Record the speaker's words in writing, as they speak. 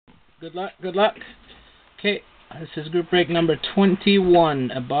Good luck. Good luck. Okay, this is group break number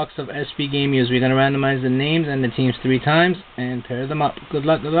 21. A box of SP game use. We're going to randomize the names and the teams 3 times and pair them up. Good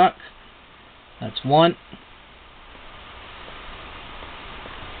luck. Good luck. That's 1.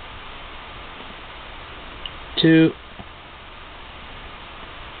 2.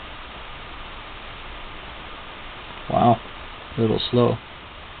 Wow, a little slow.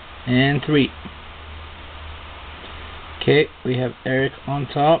 And 3. Okay, we have Eric on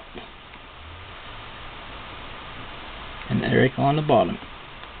top and Eric on the bottom.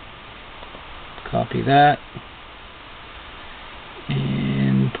 Copy that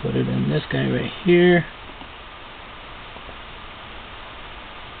and put it in this guy right here.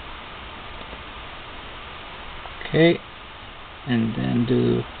 Okay, and then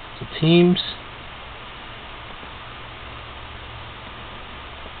do the teams.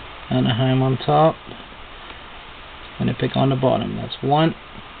 Anaheim on top. I'm going to pick on the bottom. That's 1.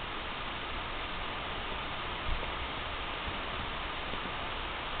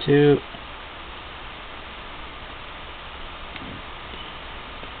 2.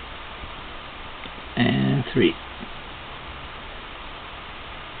 And 3.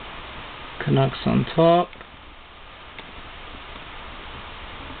 Canucks on top.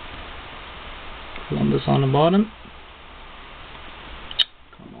 Columbus on the bottom.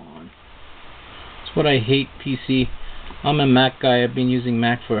 Come on. That's what I hate, PC. I'm a Mac guy. I've been using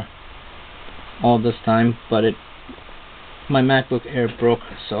Mac for all this time, but my MacBook Air broke,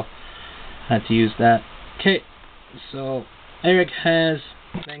 so I had to use that. Okay, so Eric has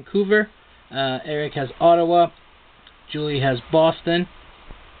Vancouver, Eric has Ottawa, Julie has Boston,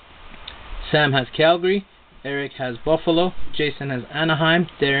 Sam has Calgary, Eric has Buffalo, Jason has Anaheim,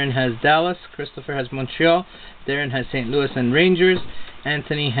 Darren has Dallas, Christopher has Montreal, Darren has St. Louis and Rangers,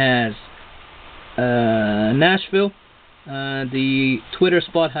 Anthony has Nashville, the Twitter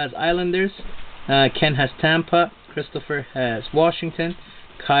spot has Islanders, Ken has Tampa, Christopher has Washington,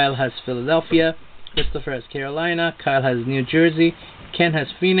 Kyle has Philadelphia, Christopher has Carolina, Kyle has New Jersey, Ken has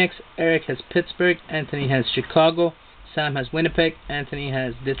Phoenix, Eric has Pittsburgh, Anthony has Chicago, Sam has Winnipeg, Anthony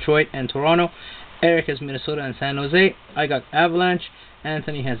has Detroit and Toronto, Eric has Minnesota and San Jose, I got Avalanche,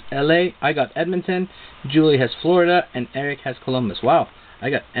 Anthony has LA, I got Edmonton, Julie has Florida, and Eric has Columbus. Wow, I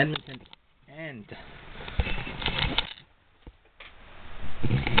got Edmonton and...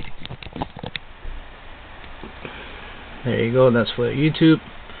 There you go, that's for YouTube.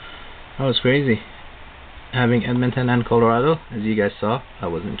 That was crazy. Having Edmonton and Colorado, as you guys saw, I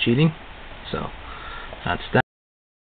wasn't cheating. So, that's that.